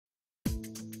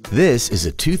This is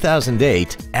a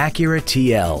 2008 Acura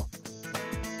TL.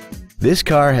 This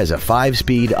car has a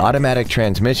 5-speed automatic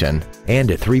transmission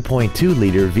and a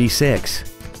 3.2-liter V6.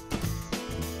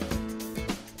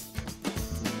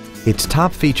 Its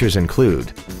top features include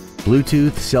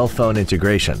Bluetooth cell phone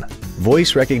integration,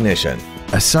 voice recognition,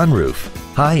 a sunroof,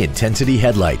 high-intensity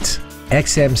headlights,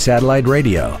 XM satellite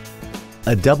radio,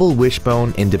 a double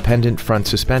wishbone independent front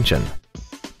suspension,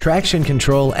 traction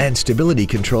control and stability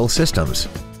control systems,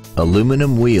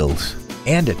 aluminum wheels,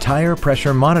 and a tire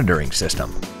pressure monitoring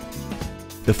system.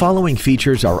 The following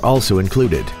features are also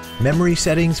included: memory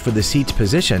settings for the seat's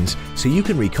positions so you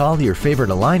can recall your favorite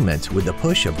alignments with the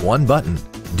push of one button,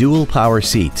 dual power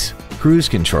seats, cruise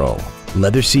control,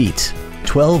 leather seats,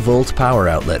 12-volt power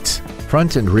outlets,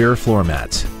 front and rear floor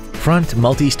mats, front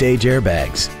multi-stage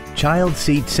airbags, child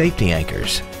seat safety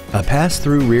anchors, a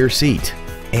pass-through rear seat,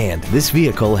 and this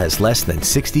vehicle has less than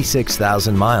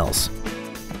 66,000 miles.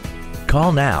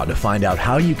 Call now to find out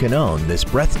how you can own this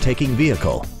breathtaking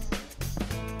vehicle.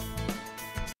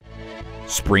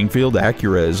 Springfield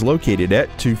Acura is located at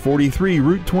 243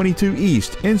 Route 22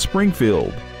 East in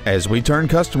Springfield. As we turn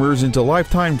customers into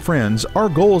lifetime friends, our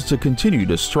goal is to continue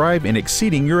to strive in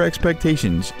exceeding your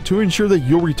expectations to ensure that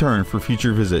you'll return for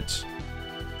future visits.